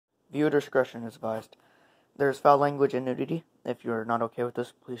Viewer discretion is advised. There is foul language and nudity. If you are not okay with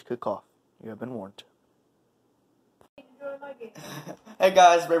this, please click off. You have been warned. Hey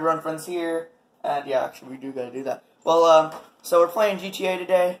guys, Brave Run Friends here. And yeah, actually we do gotta do that. Well, so we're playing GTA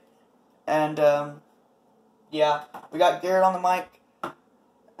today. And, yeah, we got Garrett on the mic.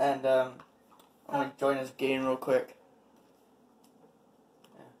 And, I'm gonna join his game real quick.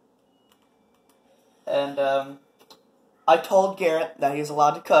 And, I told Garrett that he's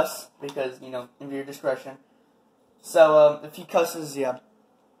allowed to cuss, because, you know, in your discretion. So, if he cusses, yeah.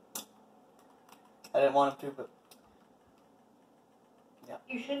 I didn't want him to, but... yeah.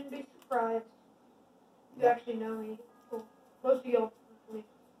 You shouldn't be surprised. You actually know me. Well, most of y'all me.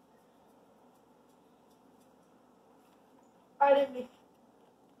 I didn't just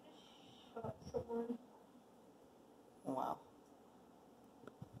shot someone. Wow.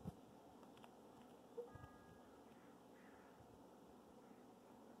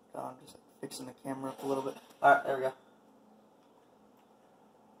 I'm just fixing the camera up a little bit. Alright, there we go.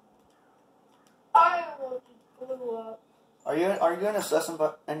 I almost just blew up. Are you in a session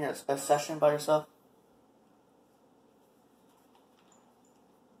by yourself?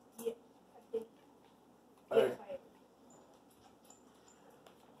 Yes, I think. Yes, I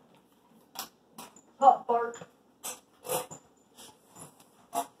am. Hot bark.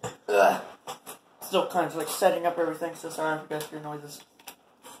 Ugh. Still kind of like setting up everything, so sorry if you guys hear noises.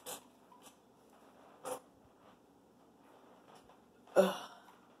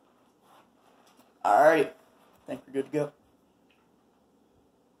 Alright, I think we're good to go.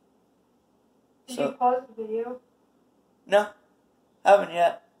 Did you pause the video? No, haven't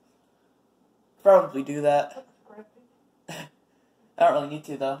yet. Probably do that. I don't really need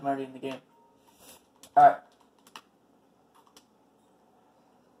to though. I'm already in the game. Alright.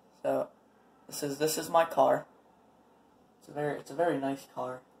 So this is my car. It's a very nice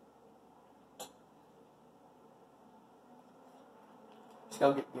car. Let's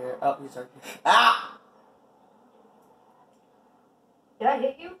go get Garrett. Oh, he's right here. Ah! Did I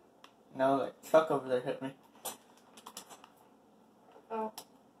hit you? No, the truck over there hit me. Oh.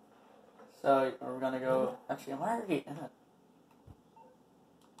 So we're gonna go. Actually, I'm already in it.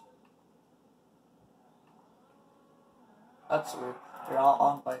 That's weird. Here,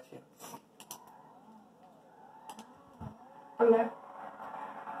 I'll invite you. Okay.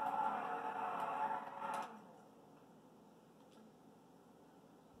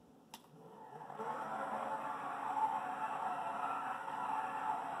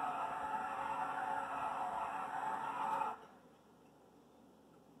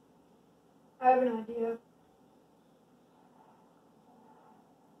 I have an idea.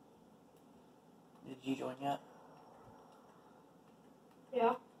 Did you join yet?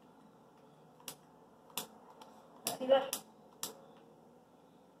 Yeah. See that?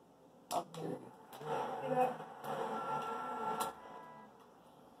 Oh, there you go. See that?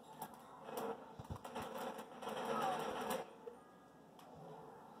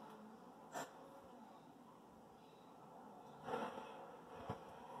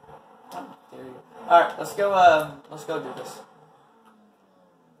 Oh, there you go. Alright, let's go do this.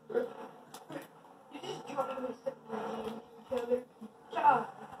 You're just trying to separate each other. God.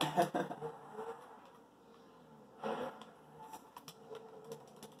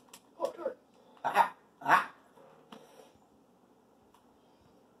 Ah, ah.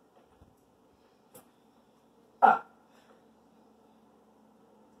 Ah.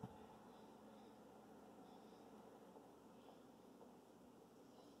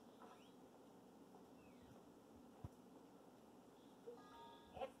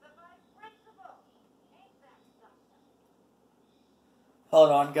 Hold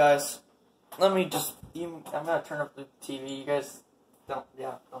on, guys. Let me just. I'm gonna turn up the TV. You guys don't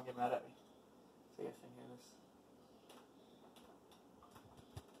get mad at me. So you guys can hear this.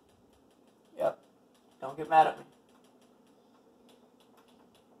 Yep. Don't get mad at me.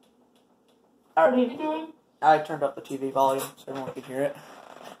 What are you doing? I turned up the TV volume so everyone could hear it.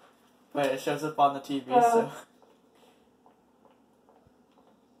 But it shows up on the TV, so.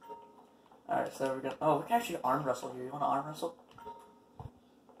 Alright, so we're gonna. Oh, we can actually arm wrestle here. You wanna arm wrestle?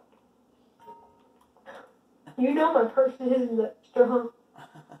 You know my person isn't that strong.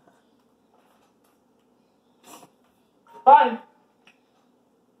 Fine.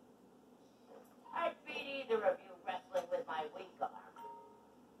 I'd beat either of you wrestling with my weak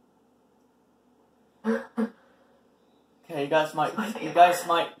arm. Okay, you guys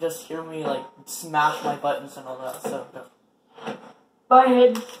might just hear me like smash my buttons and all that. So. My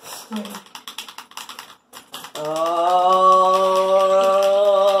head. Oh.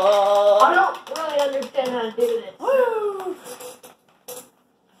 I don't really understand how to do this. Woo!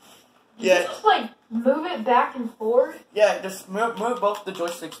 Yeah. Just like move it back and forth. Yeah, just move both the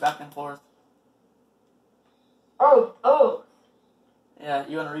joysticks back and forth. Oh. Yeah,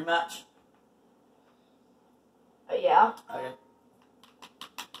 you want a rematch? Yeah. Okay.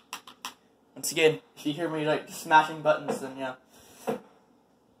 Once again, if you hear me like smashing buttons, then yeah.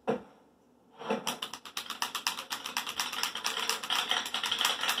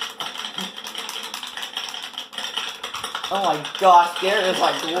 Oh my gosh, Garrett is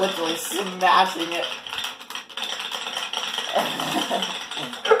like literally smashing it.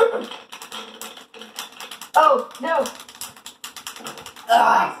 Oh, no. I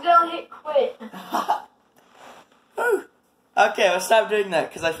accidentally hit quit. Okay, let's stop doing that,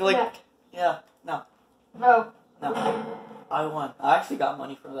 because I feel like... Yeah. No. No. I won. I actually got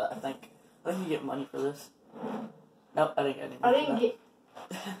money for that, I think. I think you get money for this. Nope, I didn't get any money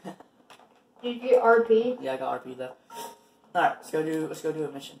for that. Did you get RP? Yeah, I got RP though. Alright, let's go do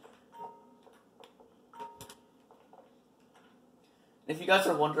a mission. If you guys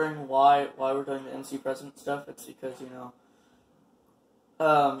are wondering why we're doing the NC President stuff, it's because, you know,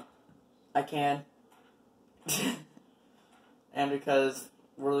 I can. And because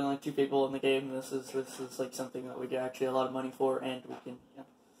we're the only 2 people in the game, this is like something that we get actually a lot of money for, and we can, yeah.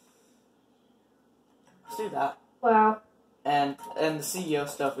 Let's do that. Wow. And the CEO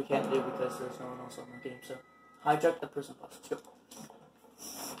stuff we can't do because there's no one else on the game, so hijack the prison bus. Let's go.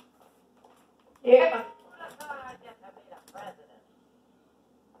 Yeah.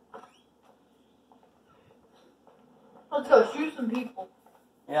 Let's go shoot some people.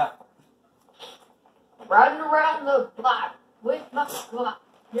 Yeah. Riding around the block with my squad.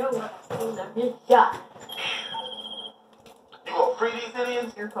 Yo, I'm hit shot. You gonna free these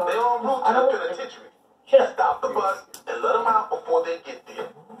Indians? Your They car. on route to the penitentiary. Shut up. Stop the bus and let them out before they get there.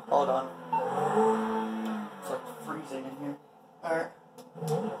 Hold on. It's like freezing in here. Alright.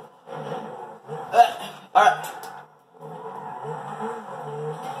 Alright.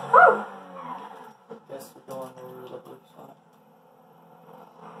 Guess we're going over the blue spot.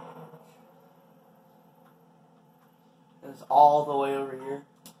 It's all the way over here.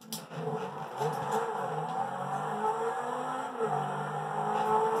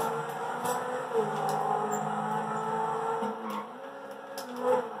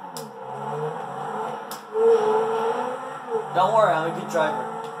 Don't worry, I'm a good driver.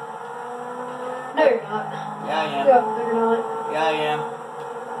 No, you're not. Yeah, I am. No, you're not. Yeah, I am.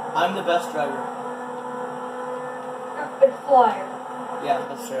 I'm the best driver. You're a good flyer. Yeah,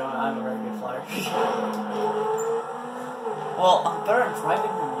 that's true. I'm a very good flyer. Well, I'm better at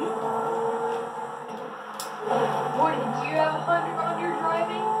driving than you are. What, did you have 100 on your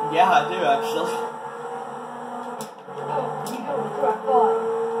driving? Yeah, I do, actually. Oh, you don't, that's what I thought.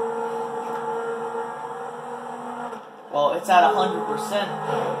 Well, it's at 100%.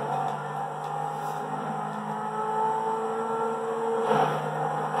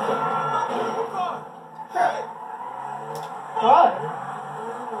 What?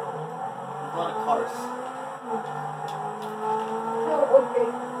 A lot of cars. Oh, okay.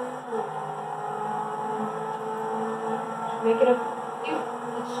 Make it a few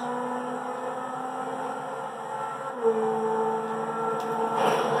each.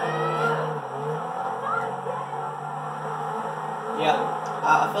 Yeah, I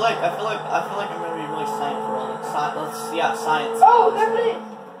feel like I'm gonna be really science for all this. Science. Oh, there it is.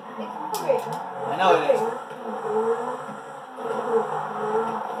 It's moving. I know it is.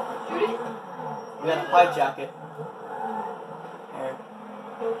 Shoot it. We gotta hijack it. Here.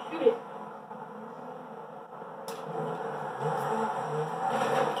 Go shoot it.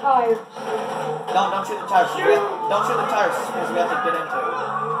 Tires. Don't shoot the tires. Don't shoot the tires because we have to get into it.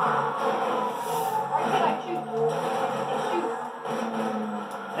 Why can't I shoot? Shoot.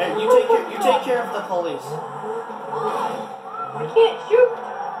 Here, you take care of the police. I can't shoot.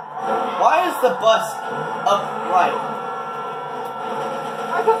 Why is the bus upright?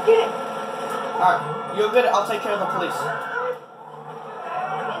 I go get it. Alright, you're good. I'll take care of the police.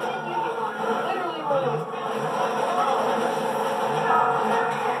 And then you literally run over.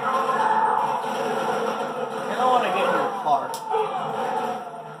 You don't want to get in your car.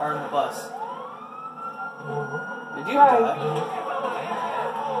 Or in the bus. Did you Right. die?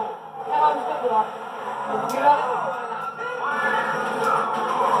 No, I'm still blocked. You got it?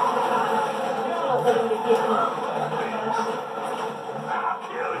 It's not letting me get in.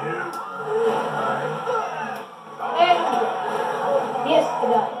 And yes, I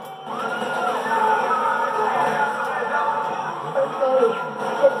got it.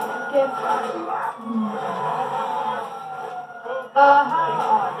 Hi.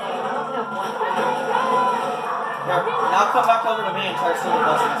 Oh, dang. I only have one. Here, now come back over to me and try to steal the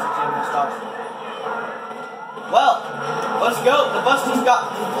bus next to Jim. gosh. Well, let's go. The bus just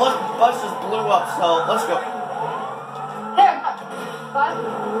blew up, so let's go. Hey, I got 5.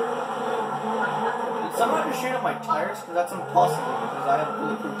 Did someone just shoot at my tires? Because that's impossible, because I have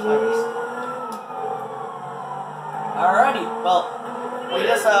bulletproof tires. Alrighty, well, we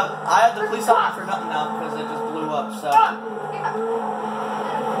just I have the police on for nothing now, because it just blew up, so.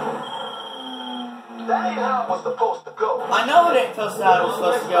 That ain't how it was supposed to go. I know it ain't supposed to how it was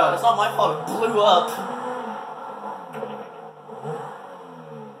supposed to go. It's not my fault it blew up.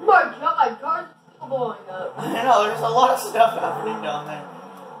 My God, cars are still blowing up. I know, there's a lot of stuff happening down there.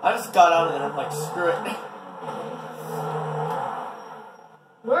 I just got out of there and I'm like, screw it.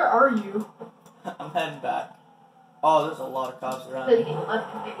 Where are you? I'm heading back. Oh, there's a lot of cops around. Maybe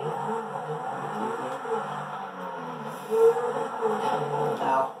left, maybe.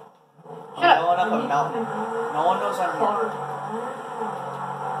 Ow. Shut I'm up. going up a mountain. No one knows I'm here.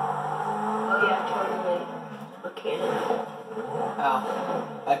 Oh yeah, totally. Mechanic. Ow.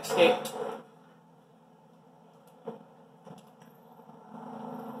 I escaped.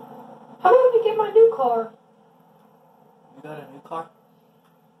 How do I get my new car? You got a new car?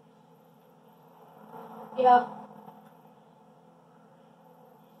 Yeah.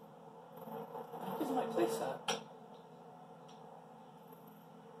 Where's my place at?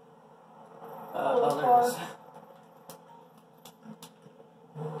 Oh, oh, there it is.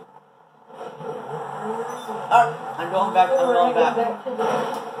 Alright, I'm going back, I'm going back.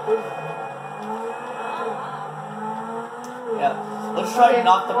 Yeah. Let's try to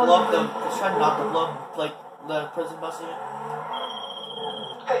knock the like, the prison bus unit.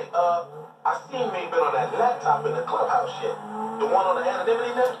 Hey, I seen me been on that laptop in the clubhouse shit. The one on the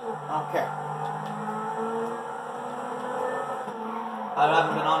anonymity net? Okay. I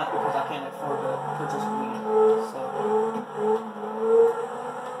haven't been on it because I can't afford to purchase weed, so.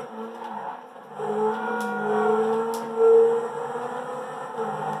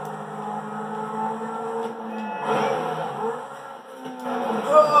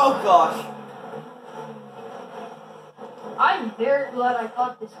 Oh gosh. I'm very glad I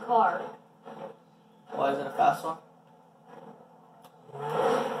got this car. Why is it a fast one?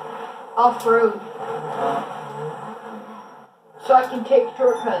 Off-road. So I can take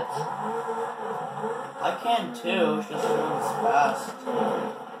shortcuts. I can too, it's just it's fast.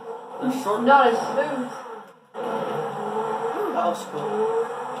 The short. Not as smooth. Ooh, that was cool.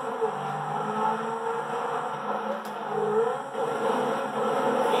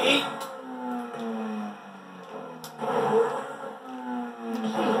 Eat.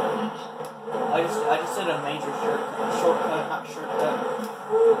 I just did a major shortcut, not shortcut.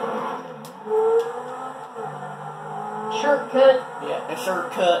 Shortcut. Yeah, a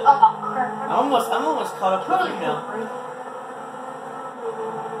shortcut. Oh crap. I'm almost caught up with Totally you now.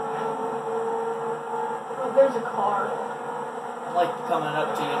 Oh, there's a car. I'm like coming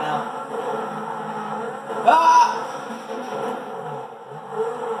up to you now. Ah!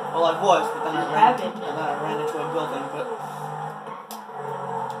 Well, I was, but then I ran into a building. But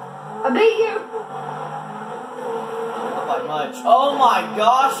I beat you. not by much. Oh my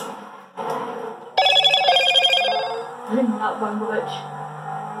gosh! Not by much.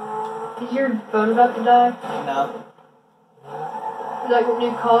 Is your phone about to die? No. Is that your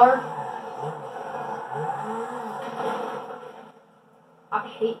new car? I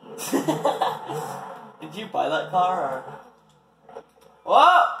hate you. Did you buy that car or?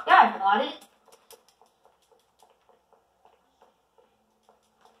 Whoa! Yeah, I bought it.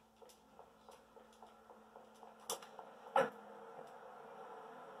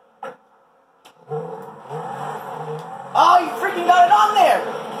 Oh, you freaking got it on there!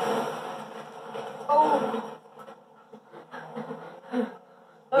 Oh.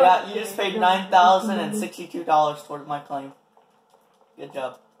 Yeah, you just paid $9,062 towards my claim. Good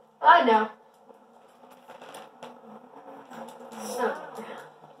job. I know.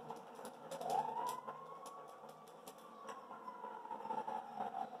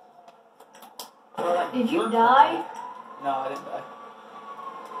 Did you die? No, I didn't die.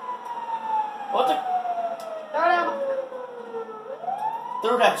 What the? Throw it out.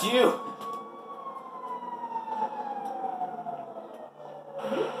 Threw it at you.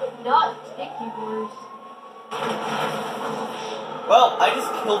 Not sticky boys. Well, I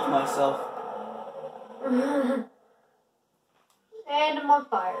just killed myself. And I'm on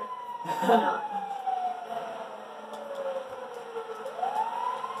fire. No.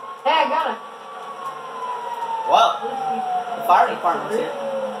 Hey, I got it. Well, the fire department's here.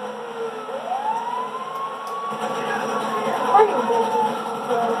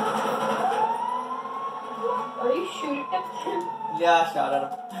 Are you shooting at him? Yeah, I shot at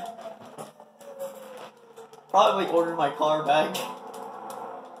him. Probably order my car back.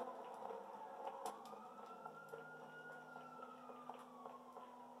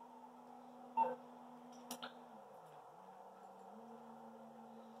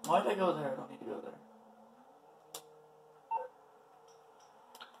 Why did I go there? I don't need to go there.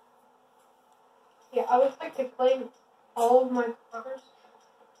 Yeah, I would like to claim all of my cars.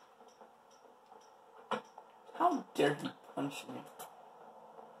 How dare he punch me?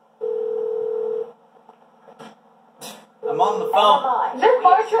 I'm on the phone. Is there a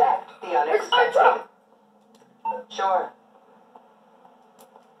fire truck? There's a fire truck! Sure.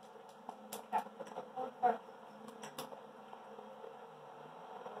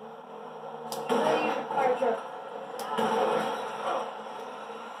 Fire truck.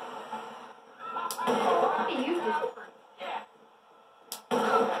 How do you do it?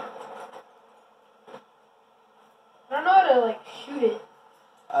 I don't know how to, like, shoot it.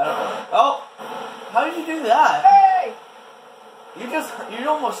 I don't know. Oh! How did you do that? Hey! You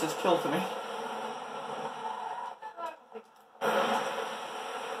almost just killed me.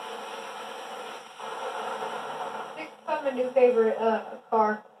 That's my new favorite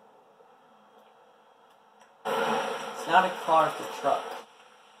car. It's not a car, it's a truck.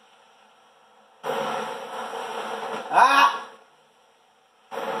 Ah!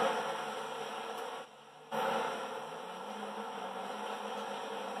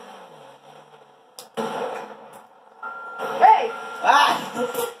 Hey! Ah!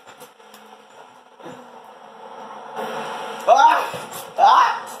 Ah!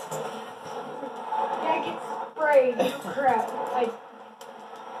 Ah! Yeah, get sprayed. Oh, crap.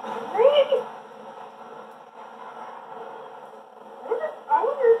 I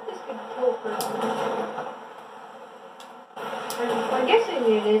wonder if this could kill a person. I'm guessing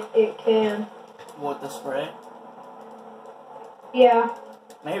it can. What, the spray? Yeah.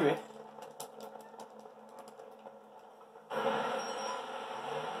 Maybe.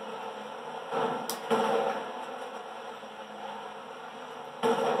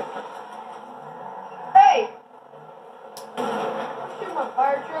 Hey! Shoot my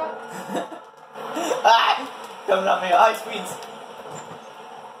fire truck. Ah! Coming at me at high speeds.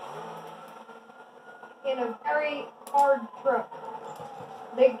 In a very hard truck.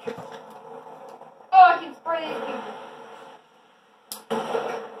 Big truck. Oh, I can spray these people.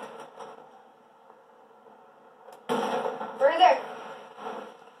 Where is it?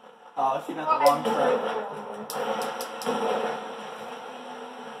 Oh, shooting at the wrong truck.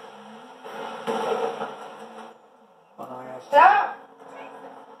 Oh, no, I gotta Stop!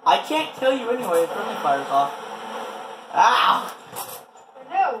 I can't kill you anyway, if friendly fire's off. Ow! I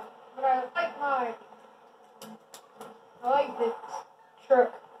know, but I like this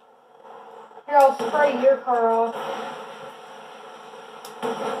truck. Here, I'll spray your car off.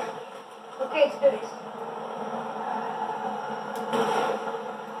 Okay, it's fixed.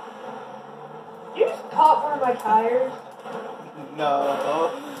 Did you just pop one of my tires? No.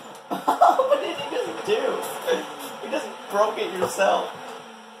 What did you just do? You just broke it yourself.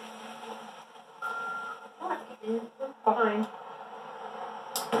 I'm fine.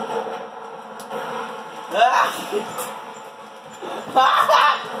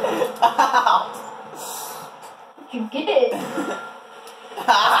 Ow! Did you get it?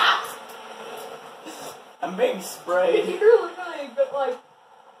 I'm being sprayed. You're literally, but like,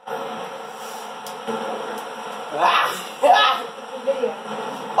 video.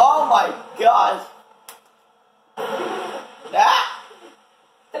 Oh my god! Ah!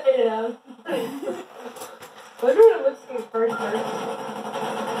 Yeah. Wonder what it looks like first person.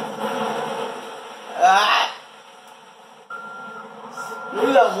 Ah! Look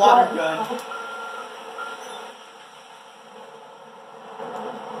at that water gun.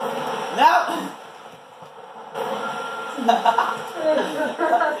 No!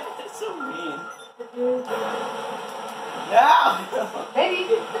 It's so mean. No! Maybe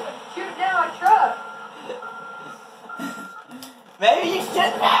you can shoot down my truck. Maybe you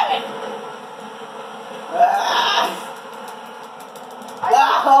shouldn't have it! Ah!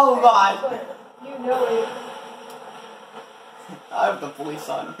 Oh my! You know it. I have the police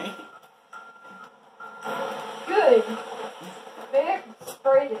on me. Good. Maybe I can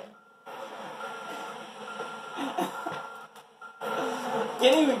spray it.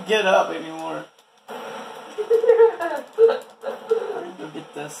 Can't even get up anymore. I want to go get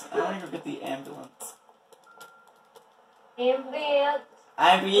this. I want to go get the ambulance. Ambulance.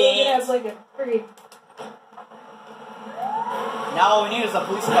 Ambulance! Have like a pretty. Now all we need is a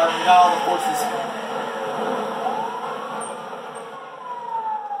police car. We got all the forces.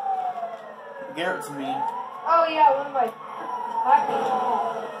 Garrett's mean. Oh yeah, one of my.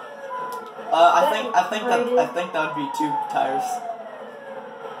 I think that would be 2 tires.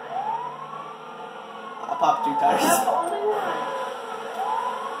 I'll pop 2 tires. That's the only one.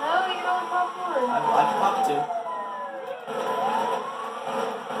 No, you can only pop one. I can pop 2.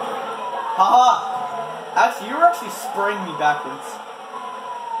 Haha! Actually, you were actually spraying me backwards.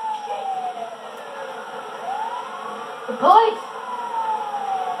 The police!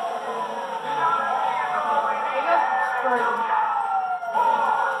 I got sprayed.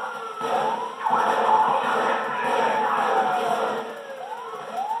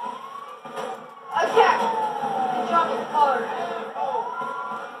 Attack! The chocolate car.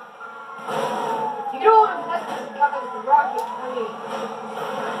 You don't want to mess this guy with the rocket, honey.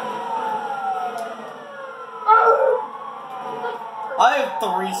 I have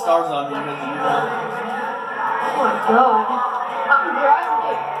 3 stars on me because of you now. Oh my god. I'm driving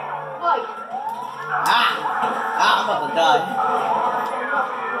it. Like, I'm about to die.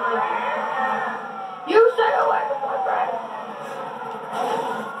 you stay away from my friend.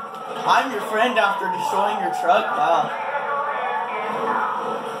 I'm your friend after destroying your truck? Wow.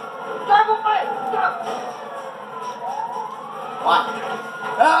 Drive away. Stop. What?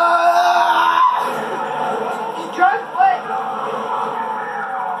 Ah! Just drive away.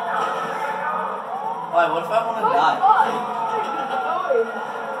 Why, what if I want to Oh, die? God.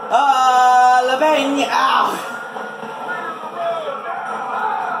 Labania! Ow!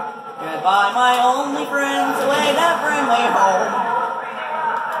 Goodbye, my only friends, away that bring me home.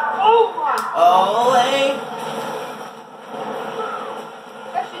 Oh my. Olay!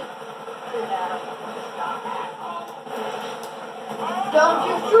 That shit. Don't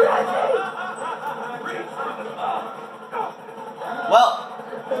you shoot at me. Well,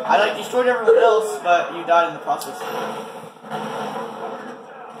 I like destroyed everyone else, but you died in the process.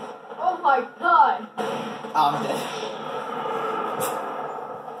 Oh my god. I'm dead.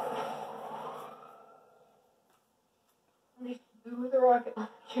 With a rocket launcher.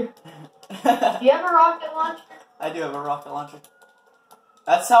 Do you have a rocket launcher? I do have a rocket launcher.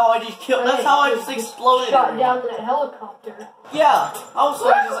 That's how I just killed. That's how I just exploded. Shot down that helicopter. Yeah, I was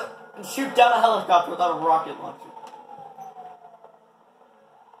like, just like shoot down a helicopter without a rocket launcher.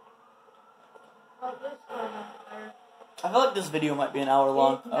 Oh, this one up there. I feel like this video might be an hour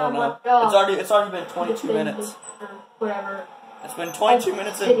long. I don't know. Oh It's already been 22 minutes. Or whatever. It's been 22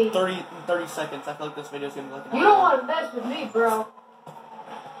 minutes and 30 seconds. I feel like this video is gonna be like an hour. You don't want to mess with me, bro.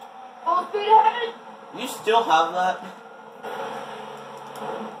 Full speed ahead. You still have that?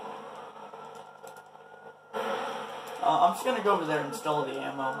 I'm just gonna go over there and steal the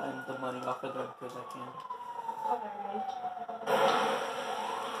ammo and the money off of them because I can. Alright.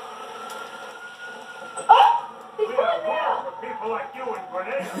 Oh! He's pulling me out! For people like you in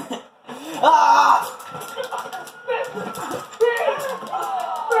Grenada. Ah!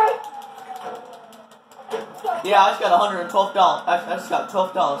 Yeah, I just got $112. I just got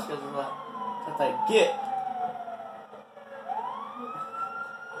 $12 because of that. That's I get.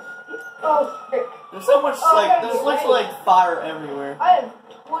 Oh, frick. There's so much there's literally like fire everywhere. I have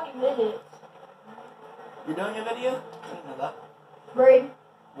 20 minutes. You're doing a video? I didn't know that. Braden,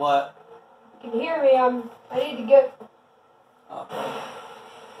 What? you can hear me. I need to get. Okay.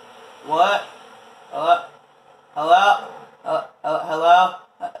 What? Hello? Hello? Hello?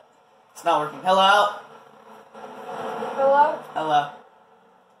 It's not working. Hello? Hello? Hello?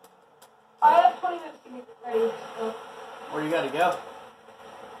 I have 20 minutes to get ready. So. Where you gotta go?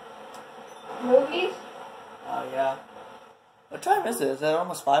 Movies? Oh, yeah. What time is it? Is it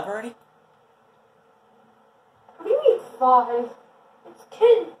almost 5 already? What do you mean 5? It's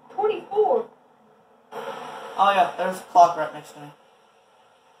 10:24. Oh, yeah. There's a clock right next to me. I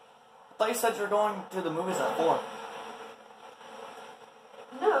thought you said you were going to the movies at 4.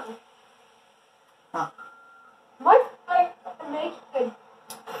 No. Huh. My makes a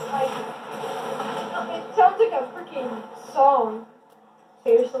like. It sounds like a freaking song.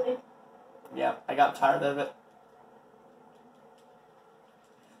 Seriously. Yeah, I got tired of it.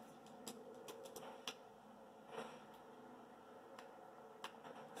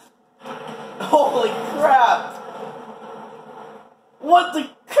 Holy crap! What the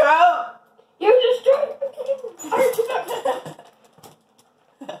crap? You destroyed the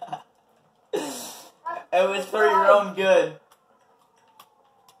It was for your own good.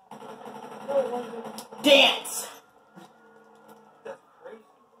 Dance! That's crazy.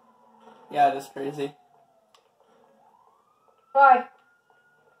 Yeah, it is crazy. Bye.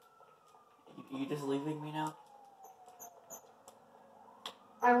 You just leaving me now?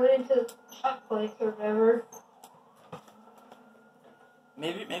 I went into the shop place or whatever.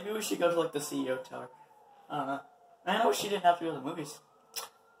 Maybe we should go to like the CEO tower. I don't know. Man, I wish she didn't have to go to the movies.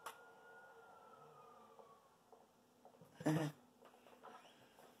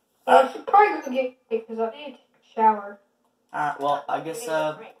 I should probably go get because I need to shower. Alright, well, I guess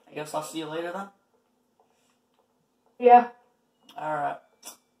I'll see you later then. Yeah. Alright.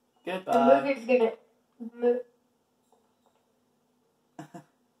 The Goodbye. movie's gonna.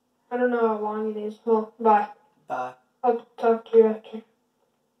 I don't know how long it is. Well, bye. Bye. I'll talk to you after.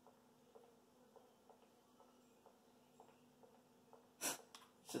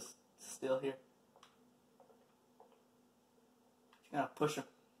 Just still here. Just gonna push him.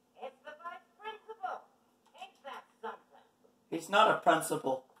 It's the vice principal. Ain't that something? He's not a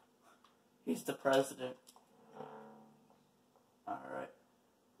principal. He's the president. Alright.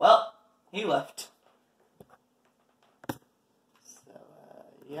 Well, he left. So,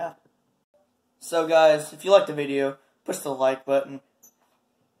 yeah. So, guys, if you liked the video, push the like button.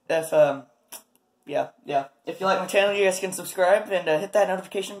 If, if you like my channel, you guys can subscribe and hit that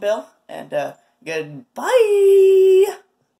notification bell. And, goodbye!